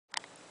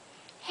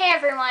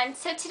everyone,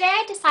 so today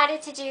I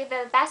decided to do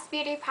the best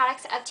beauty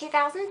products of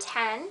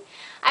 2010.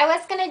 I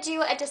was going to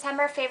do a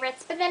December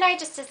favorites, but then I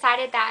just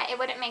decided that it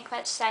wouldn't make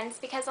much sense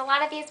because a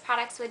lot of these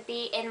products would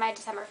be in my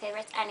December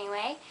favorites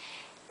anyway.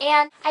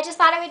 And I just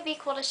thought it would be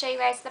cool to show you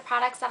guys the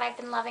products that I've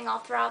been loving all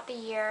throughout the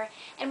year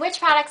and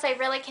which products I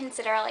really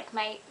consider like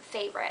my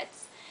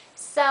favorites.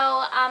 So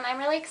I'm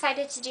really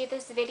excited to do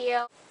this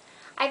video.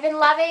 I've been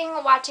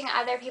loving watching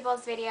other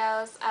people's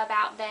videos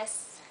about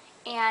this,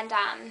 and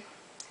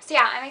so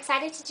yeah, I'm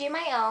excited to do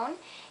my own,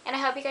 and I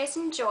hope you guys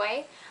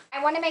enjoy.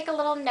 I want to make a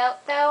little note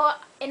though.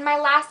 In my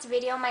last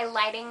video, my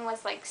lighting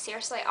was like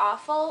seriously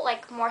awful,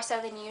 like more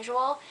so than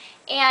usual,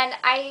 and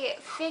I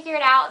figured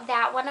out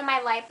that one of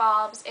my light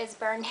bulbs is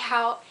burned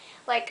out,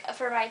 like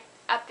for my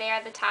up there,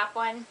 the top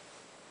one,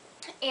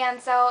 and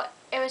so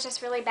it was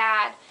just really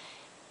bad.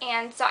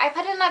 And so I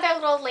put another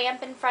little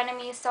lamp in front of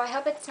me, so I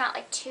hope it's not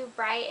like too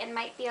bright. It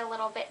might be a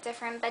little bit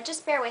different, but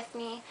just bear with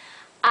me.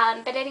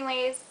 But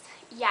anyways,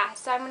 yeah,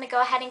 so I'm going to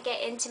go ahead and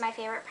get into my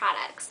favorite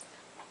products.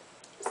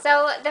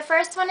 So the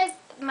first one is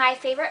my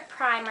favorite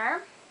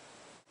primer.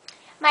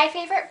 My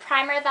favorite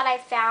primer that I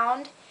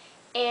found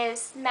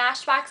is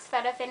Smashbox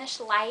Photo Finish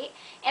Light,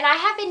 and I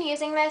have been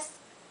using this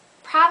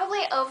probably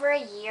over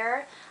a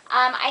year.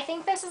 I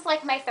think this is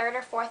like my third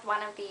or fourth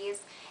one of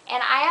these,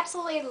 and I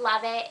absolutely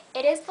love it.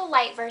 It is the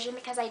light version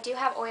because I do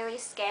have oily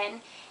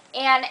skin,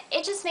 and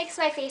it just makes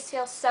my face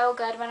feel so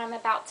good when I'm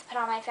about to put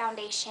on my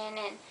foundation.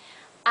 And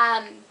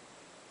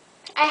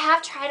I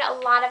have tried a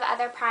lot of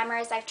other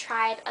primers. I've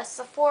tried a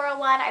Sephora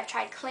one, I've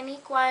tried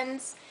Clinique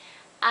ones,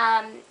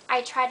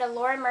 I tried a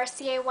Laura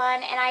Mercier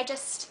one, and I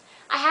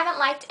haven't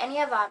liked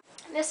any of them.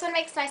 This one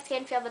makes my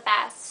skin feel the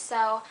best,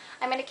 so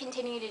I'm going to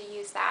continue to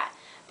use that.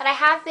 But I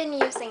have been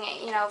using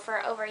it, you know,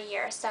 for over a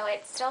year, so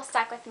it's still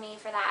stuck with me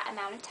for that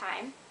amount of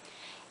time.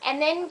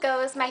 And then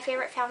goes my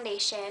favorite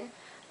foundation.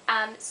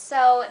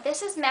 So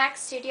this is MAC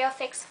Studio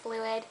Fix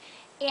Fluid,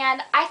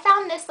 and I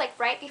found this like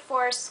right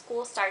before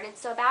school started,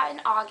 so about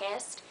in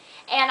August,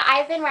 and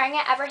I've been wearing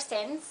it ever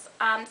since.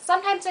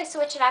 Sometimes I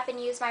switch it up and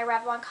use my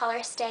Revlon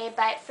Color Stay,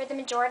 but for the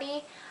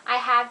majority I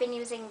have been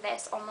using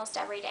this almost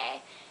every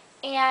day.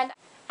 And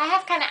I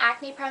have kind of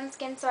acne prone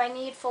skin, so I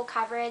need full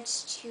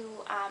coverage to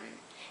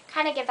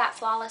kind of give that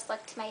flawless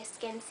look to my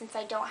skin since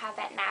I don't have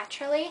that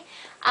naturally.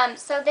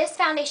 So this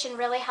foundation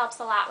really helps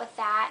a lot with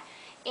that.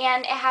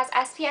 And it has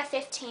SPF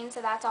 15,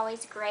 so that's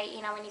always great.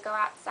 You know, when you go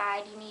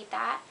outside, you need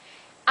that.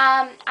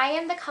 I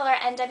am the color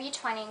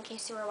NW20, in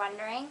case you were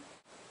wondering.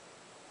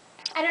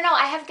 I don't know,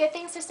 I have good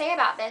things to say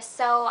about this,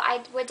 so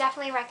I would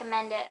definitely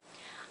recommend it.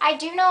 I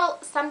do know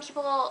some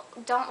people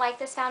don't like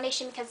this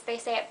foundation because they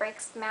say it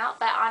breaks them out,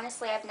 but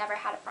honestly I've never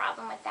had a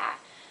problem with that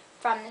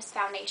from this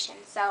foundation,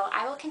 so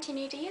I will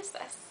continue to use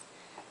this.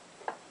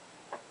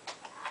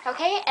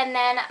 Okay, and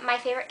then my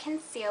favorite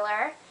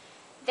concealer.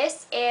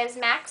 This is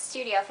MAC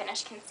Studio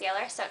Finish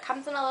Concealer, so it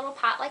comes in a little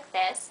pot like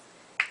this.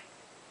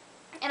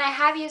 And I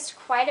have used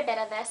quite a bit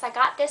of this. I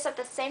got this at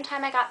the same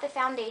time I got the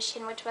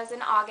foundation, which was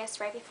in August,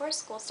 right before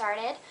school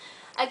started.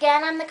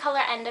 Again, I'm the color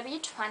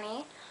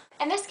NW20.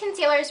 And this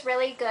concealer is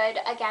really good,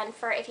 again,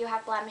 for if you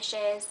have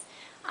blemishes.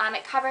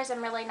 It covers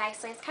them really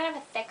nicely. It's kind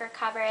of a thicker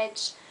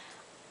coverage.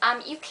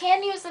 You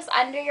can use this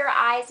under your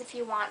eyes if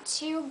you want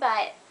to,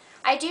 but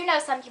I do know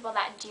some people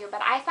that do.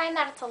 But I find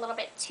that it's a little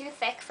bit too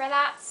thick for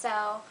that,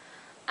 so,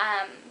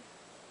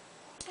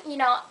 you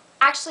know,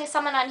 actually,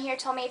 someone on here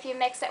told me if you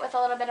mix it with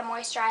a little bit of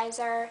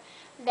moisturizer,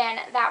 then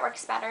that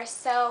works better.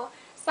 So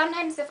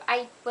sometimes if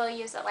I will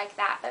use it like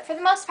that. But for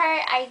the most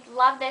part, I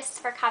love this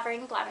for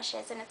covering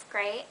blemishes, and it's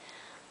great.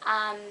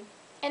 And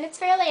it's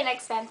fairly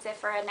inexpensive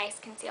for a nice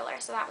concealer,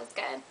 so that was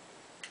good.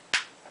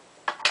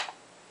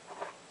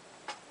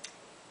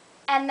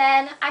 And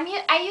then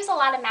I use a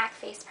lot of MAC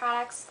face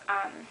products,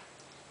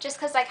 just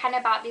because I kind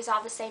of bought these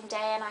all the same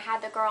day, and I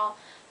had the girl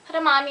put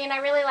them on me, and I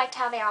really liked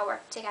how they all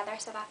worked together,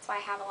 so that's why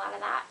I have a lot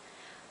of that.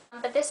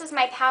 But this is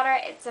my powder.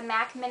 It's a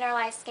MAC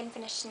Mineralized Skin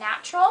Finish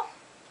Natural,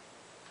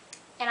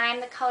 and I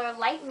am the color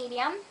Light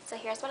Medium, so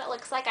here's what it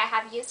looks like. I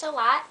have used a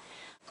lot.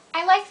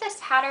 I like this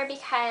powder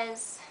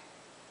because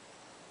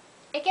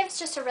it gives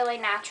just a really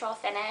natural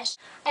finish.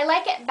 I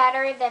like it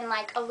better than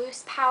like a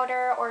loose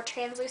powder or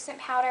translucent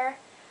powder.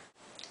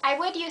 I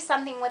would use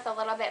something with a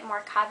little bit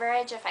more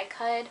coverage if I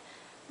could,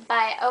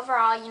 but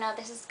overall, you know,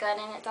 this is good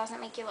and it doesn't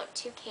make you look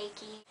too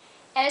cakey.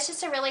 And it's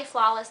just a really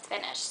flawless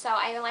finish, so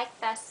I like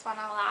this one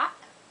a lot.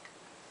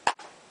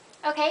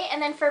 Okay,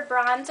 and then for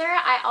bronzer,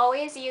 I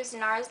always use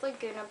Nars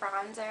Laguna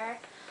bronzer,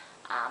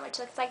 which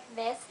looks like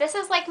this. This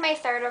is like my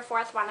third or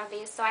fourth one of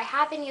these, so I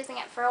have been using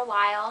it for a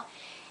while.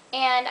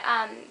 And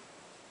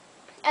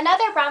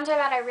another bronzer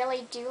that I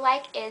really do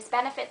like is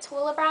Benefit's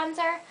Hoola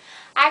bronzer.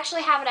 I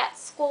actually have it at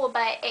school,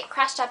 but it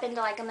crushed up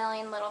into like a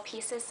million little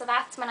pieces, so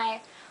that's when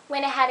I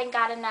went ahead and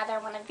got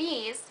another one of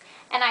these,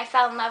 and I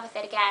fell in love with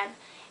it again.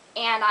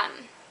 And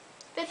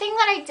the thing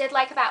that I did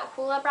like about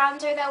Hoola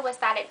bronzer though was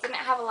that it didn't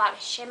have a lot of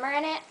shimmer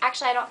in it.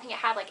 Actually, I don't think it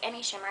had like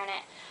any shimmer in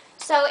it.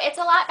 So it's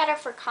a lot better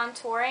for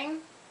contouring.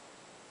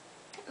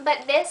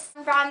 But this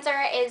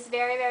bronzer is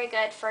very, very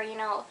good for, you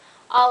know,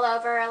 all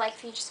over, like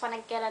if you just want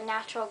to get a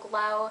natural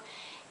glow.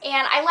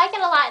 And I like it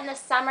a lot in the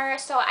summer,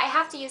 so I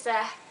have to use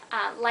a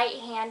light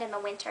hand in the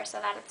winter so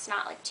that it's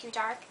not like too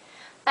dark.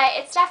 But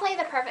it's definitely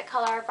the perfect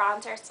color of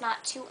bronzer. It's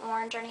not too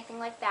orange or anything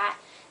like that.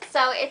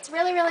 So it's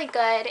really, really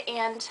good,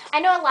 and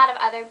I know a lot of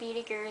other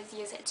beauty gurus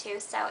use it too,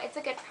 so it's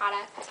a good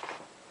product.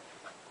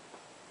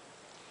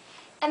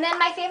 And then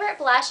my favorite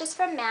blush is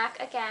from MAC.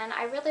 Again,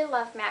 I really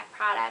love MAC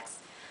products.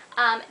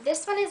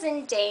 This one is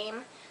in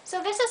Dame.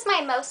 So this is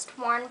my most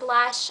worn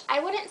blush. I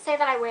wouldn't say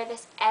that I wear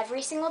this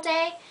every single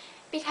day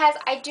because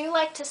I do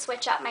like to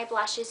switch up my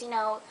blushes. You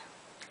know,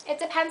 it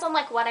depends on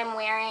like what I'm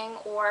wearing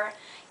or,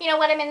 you know,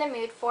 what I'm in the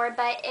mood for.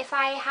 But if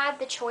I had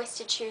the choice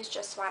to choose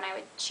just one, I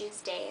would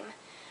choose Dame.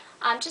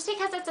 Just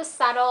because it's a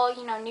subtle,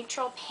 you know,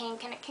 neutral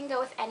pink, and it can go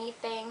with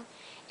anything.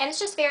 And it's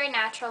just very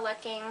natural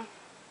looking.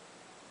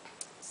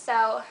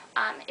 So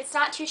it's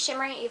not too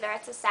shimmery either.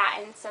 It's a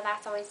satin, so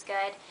that's always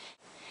good.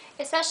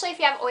 Especially if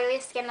you have oily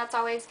skin, that's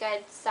always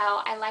good. So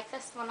I like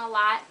this one a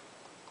lot.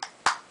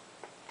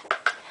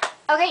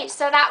 Okay,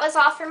 so that was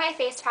all for my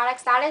face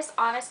products. That is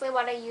honestly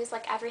what I use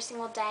like every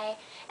single day.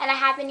 And I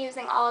have been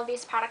using all of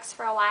these products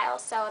for a while,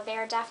 so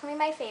they're definitely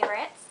my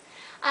favorites.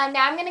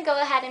 Now I'm going to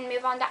go ahead and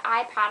move on to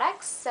eye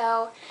products.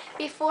 So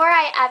before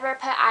I ever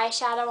put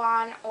eyeshadow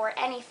on or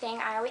anything,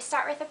 I always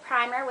start with a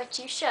primer, which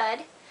you should.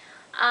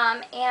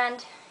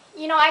 And,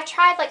 you know, I've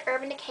tried like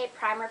Urban Decay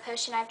Primer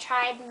Potion. I've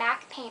tried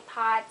MAC Paint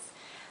Pots.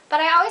 But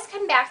I always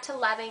come back to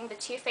loving the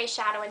Too Faced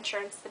Shadow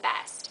Insurance the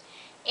best.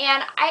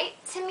 And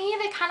to me,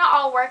 they kind of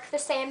all work the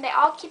same. They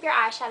all keep your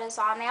eyeshadows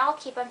on. They all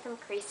keep them from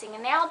creasing.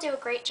 And they all do a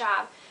great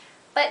job.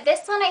 But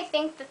this one, I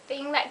think the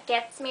thing that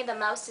gets me the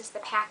most is the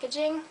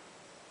packaging.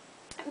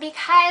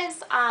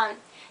 Because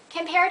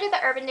compared to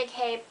the Urban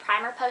Decay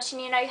Primer Potion,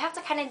 you know, you have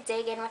to kind of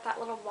dig in with that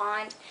little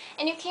wand.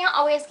 And you can't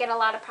always get a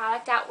lot of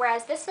product out.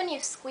 Whereas this one, you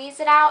squeeze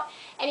it out.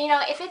 And, you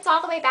know, if it's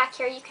all the way back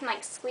here, you can,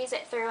 like, squeeze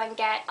it through and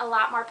get a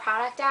lot more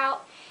product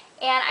out.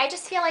 And I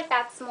just feel like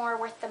that's more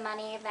worth the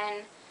money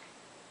than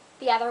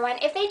the other one.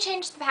 If they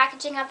changed the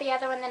packaging of the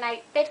other one, then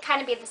they'd kind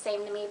of be the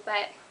same to me,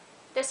 but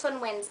this one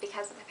wins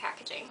because of the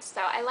packaging.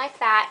 So I like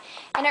that,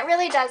 and it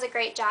really does a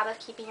great job of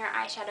keeping your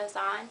eyeshadows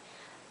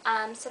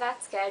on. So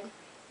that's good.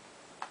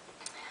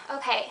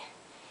 Okay,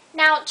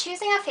 now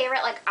choosing a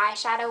favorite like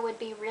eyeshadow would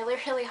be really,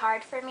 really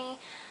hard for me.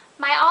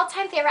 My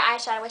all-time favorite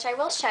eyeshadow, which I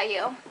will show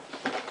you,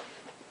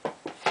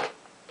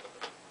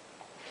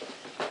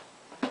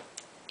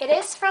 it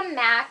is from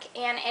MAC,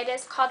 and it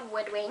is called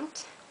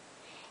Woodwinked.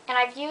 And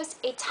I've used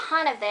a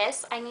ton of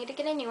this. I need to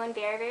get a new one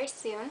very, very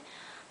soon.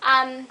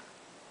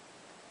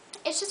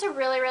 It's just a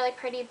really, really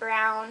pretty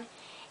brown.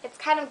 It's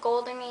kind of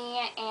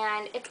goldeny,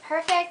 and it's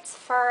perfect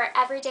for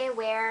everyday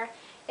wear.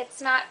 It's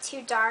not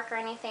too dark or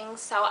anything,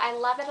 so I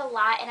love it a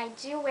lot, and I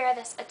do wear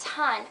this a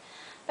ton.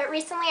 But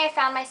recently I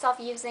found myself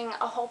using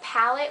a whole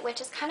palette, which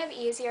is kind of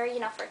easier, you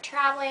know, for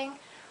traveling,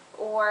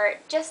 or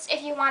just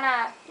if you want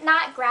to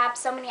not grab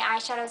so many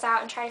eyeshadows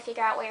out and try to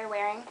figure out what you're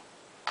wearing.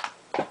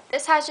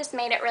 This has just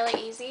made it really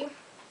easy.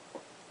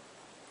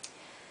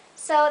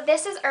 So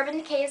this is Urban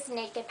Decay's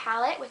Naked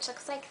palette, which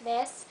looks like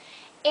this.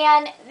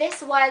 And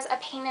this was a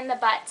pain in the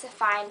butt to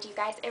find, you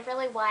guys. It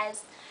really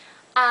was.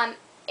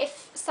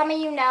 If some of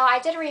you know, I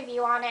did a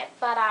review on it,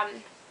 but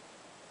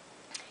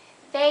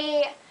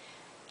they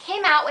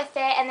came out with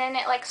it, and then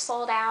it like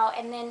sold out,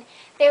 and then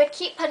they would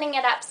keep putting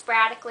it up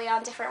sporadically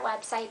on different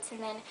websites,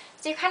 and then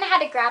so you kind of had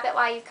to grab it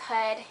while you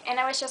could, and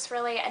it was just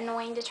really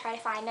annoying to try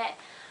to find it.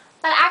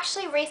 But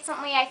actually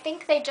recently, I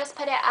think they just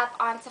put it up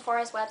on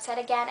Sephora's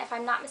website again, if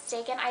I'm not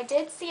mistaken. I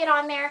did see it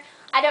on there.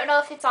 I don't know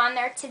if it's on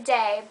there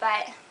today,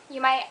 but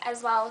you might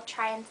as well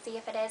try and see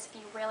if it is if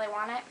you really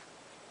want it.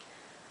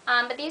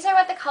 But these are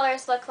what the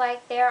colors look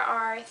like. There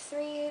are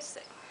 12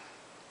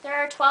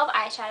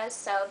 eyeshadows,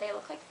 so they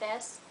look like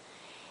this.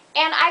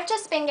 And I've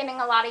just been getting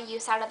a lot of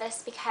use out of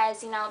this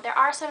because, you know, there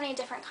are so many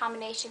different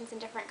combinations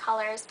and different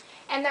colors,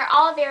 and they're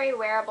all very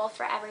wearable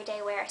for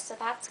everyday wear, so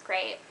that's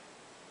great.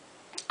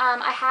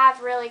 I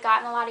have really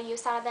gotten a lot of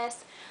use out of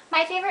this.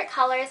 My favorite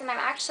colors, and I'm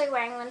actually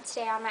wearing them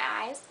today on my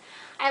eyes,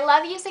 I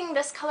love using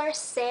this color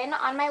Sin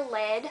on my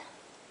lid,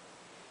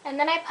 and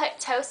then I put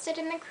Toasted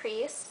in the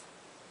crease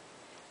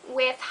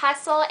with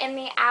Hustle in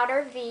the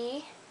outer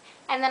V,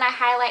 and then I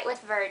highlight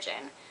with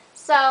Virgin.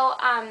 So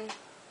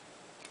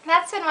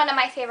that's been one of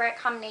my favorite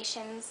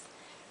combinations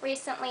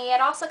recently.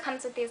 It also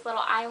comes with these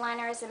little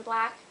eyeliners in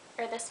black,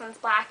 or this one's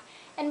black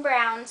and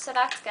brown, so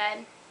that's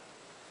good.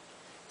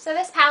 So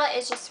this palette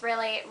is just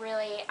really,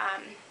 really,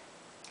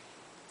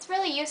 it's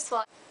really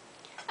useful.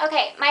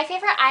 Okay, my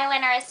favorite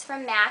eyeliner is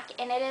from MAC,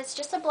 and it is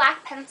just a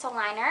black pencil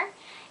liner,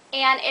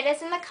 and it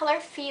is in the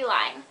color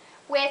Feline,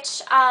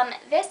 which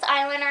this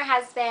eyeliner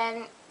has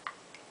been,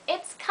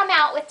 it's come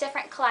out with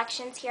different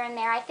collections here and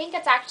there. I think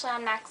it's actually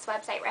on MAC's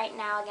website right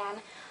now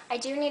again. I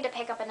do need to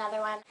pick up another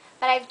one,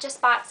 but I've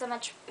just bought so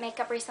much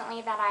makeup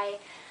recently that I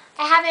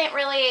haven't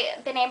really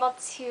been able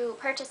to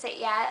purchase it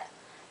yet.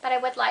 but I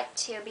would like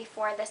to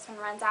before this one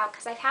runs out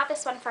because I've had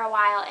this one for a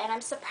while and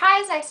I'm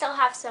surprised I still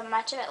have so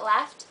much of it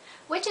left,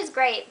 which is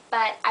great,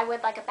 but I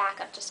would like a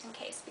backup just in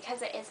case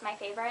because it is my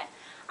favorite.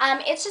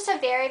 It's just a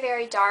very,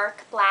 very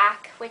dark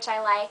black, which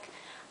I like.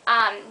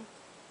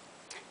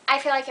 I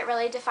feel like it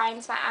really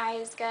defines my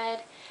eyes good,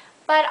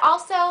 but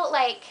also,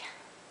 like,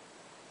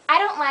 I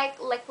don't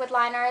like liquid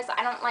liners,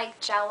 I don't like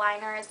gel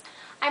liners.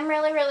 I'm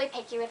really, really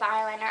picky with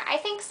eyeliner. I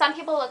think some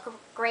people look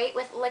great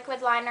with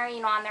liquid liner,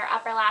 you know, on their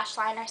upper lash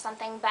line or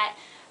something, but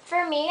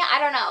for me, I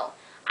don't know.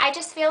 I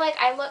just feel like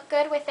I look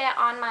good with it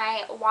on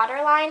my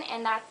waterline,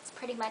 and that's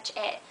pretty much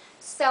it.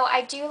 So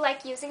I do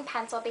like using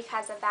pencil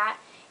because of that,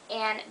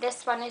 and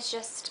this one is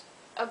just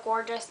a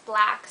gorgeous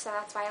black, so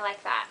that's why I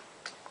like that.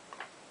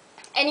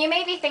 And you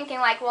may be thinking,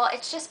 like, well,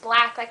 it's just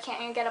black, like,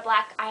 can't you get a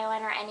black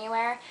eyeliner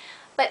anywhere?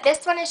 But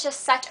this one is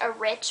just such a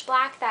rich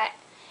black that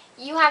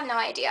you have no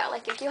idea.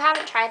 Like, if you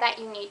haven't tried that,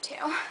 you need to.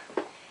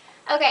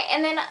 Okay,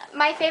 and then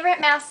my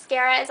favorite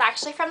mascara is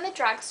actually from the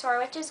drugstore,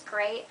 which is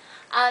great.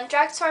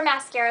 Drugstore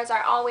mascaras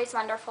are always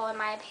wonderful in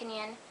my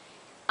opinion.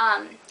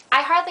 I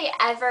hardly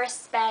ever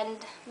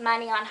spend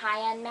money on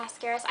high-end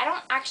mascaras. I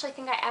don't actually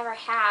think I ever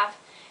have.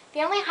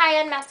 The only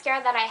high-end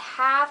mascara that I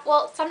have,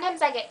 well,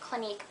 sometimes I get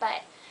Clinique,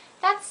 but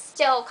that's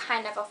still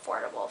kind of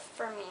affordable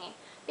for me.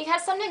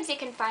 Because sometimes you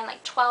can find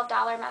like $12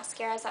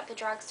 mascaras at the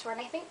drugstore,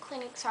 and I think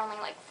Cliniques are only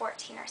like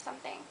 14 or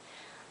something.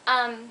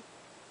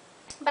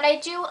 But I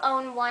do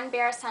own one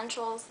Bare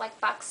Essentials like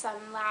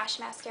Buxom Lash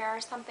Mascara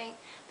or something.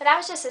 But that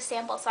was just a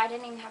sample, so I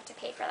didn't even have to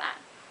pay for that.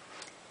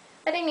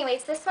 But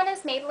anyways, this one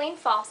is Maybelline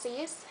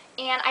Falsies.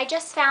 And I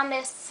just found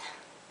this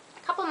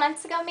a couple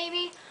months ago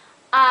maybe.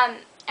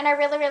 And I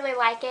really, really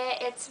like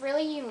it. It's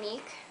really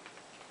unique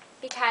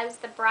because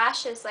the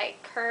brush is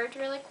like curved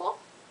really cool.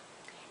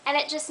 And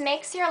it just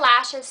makes your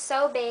lashes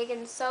so big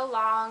and so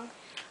long.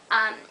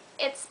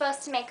 It's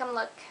supposed to make them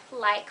look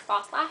like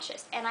false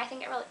lashes, and I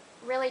think it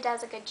really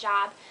does a good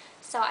job.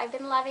 So I've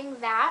been loving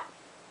that.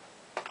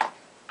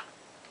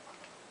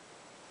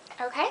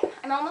 Okay,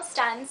 I'm almost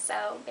done,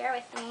 so bear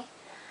with me.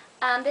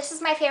 This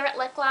is my favorite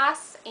lip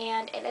gloss,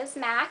 and it is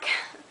MAC.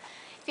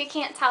 If you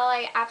can't tell,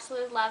 I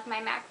absolutely love my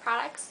MAC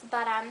products,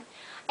 but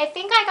I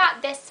think I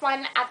got this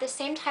one at the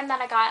same time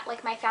that I got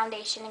like my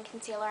foundation and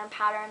concealer and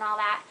powder and all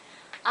that.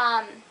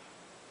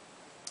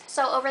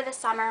 So over the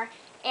summer,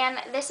 and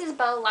this is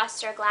Beaux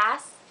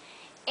Lustreglass,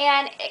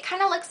 and it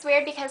kind of looks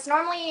weird because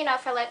normally, you know,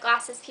 for lip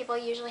glosses people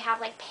usually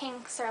have like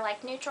pinks or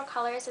like neutral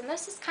colors, and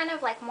this is kind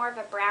of like more of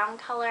a brown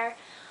color,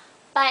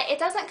 but it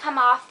doesn't come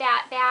off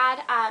that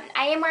bad.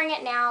 I am wearing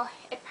it now.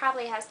 It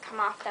probably has come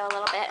off though a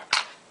little bit,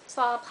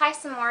 so I'll apply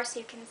some more so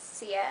you can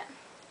see it.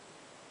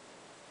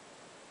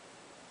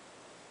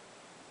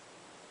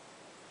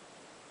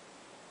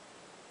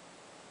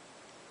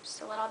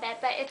 A little bit,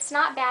 but it's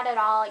not bad at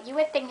all. You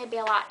would think it'd be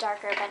a lot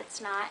darker, but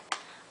it's not.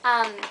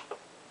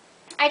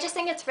 I just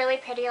think it's really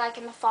pretty like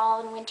in the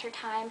fall and winter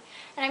time,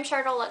 and I'm sure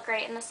it'll look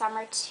great in the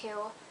summer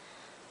too.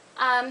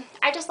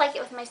 I just like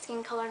it with my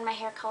skin color and my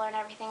hair color and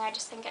everything. I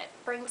just think it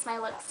brings my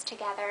looks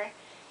together.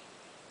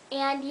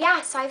 And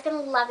yeah, so I've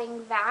been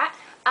loving that.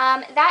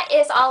 That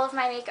is all of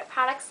my makeup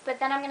products, but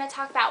then I'm going to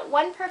talk about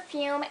one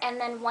perfume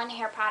and then one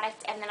hair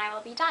product, and then I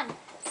will be done.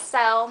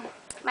 So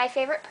my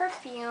favorite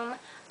perfume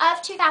of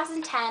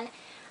 2010,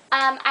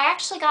 I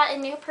actually got a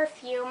new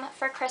perfume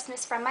for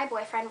Christmas from my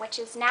boyfriend, which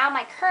is now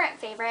my current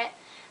favorite,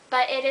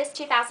 but it is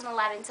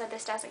 2011, so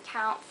this doesn't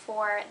count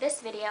for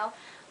this video.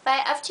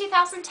 But of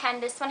 2010,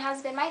 this one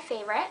has been my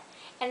favorite,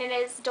 and it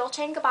is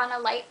Dolce &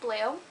 Gabbana Light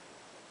Blue.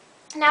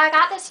 Now, I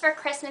got this for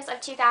Christmas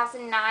of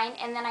 2009,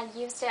 and then I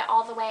used it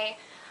all the way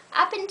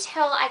up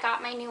until I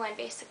got my new one,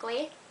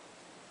 basically.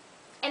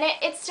 And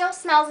it still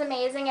smells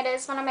amazing. It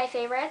is one of my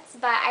favorites,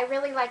 but I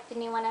really like the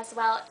new one as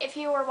well. If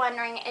you were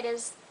wondering, it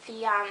is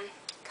the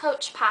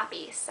Coach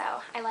Poppy,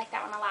 so I like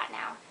that one a lot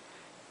now.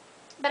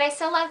 But I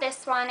still love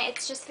this one.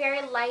 It's just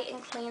very light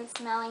and clean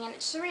smelling, and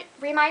it just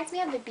reminds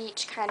me of the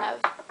beach, kind of.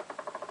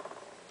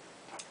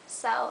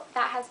 So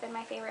that has been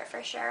my favorite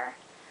for sure.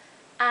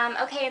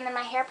 Okay, and then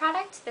my hair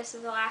product, this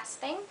is the last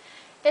thing.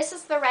 This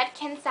is the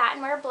Redken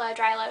Satinwear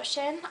Blowdry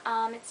Lotion.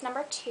 It's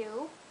number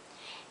 2.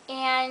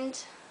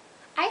 And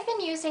I've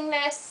been using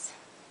this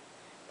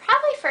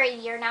probably for a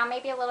year now,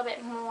 maybe a little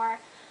bit more.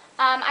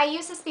 I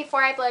use this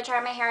before I blow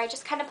dry my hair. I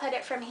just kind of put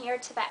it from here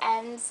to the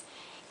ends,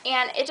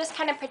 and it just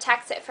kind of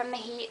protects it from the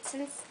heat.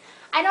 Since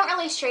I don't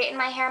really straighten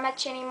my hair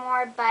much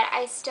anymore, but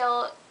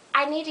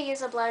I need to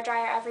use a blow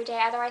dryer every day,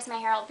 otherwise my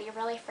hair will be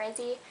really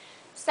frizzy.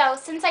 So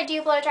since I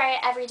do blow dry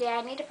it every day,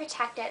 I need to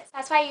protect it.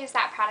 That's why I use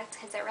that product,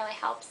 because it really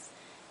helps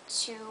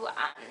to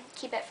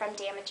keep it from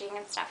damaging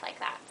and stuff like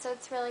that. So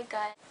it's really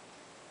good.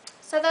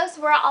 So those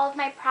were all of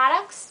my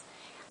products.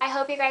 I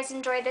hope you guys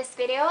enjoyed this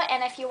video,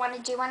 and if you want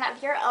to do one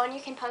of your own,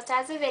 you can post it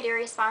as a video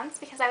response,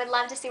 because I would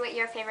love to see what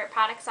your favorite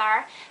products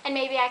are, and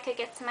maybe I could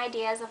get some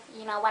ideas of,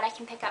 you know, what I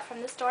can pick up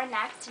from the store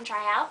next and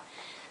try out.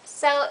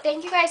 So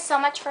thank you guys so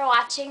much for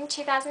watching.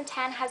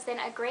 2010 has been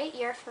a great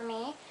year for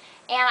me,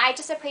 and I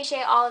just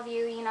appreciate all of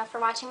you, you know, for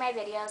watching my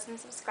videos and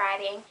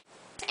subscribing.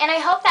 And I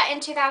hope that in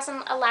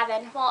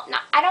 2011, well,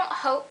 not, I don't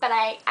hope, but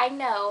I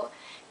know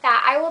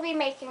that I will be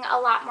making a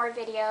lot more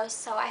videos,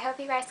 so I hope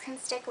you guys can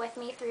stick with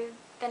me through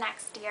the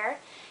next year.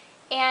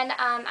 And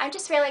I'm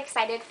just really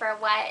excited for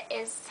what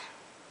is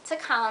to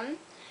come.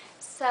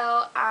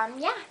 So,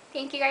 yeah,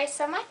 thank you guys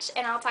so much,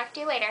 and I'll talk to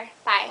you later.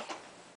 Bye.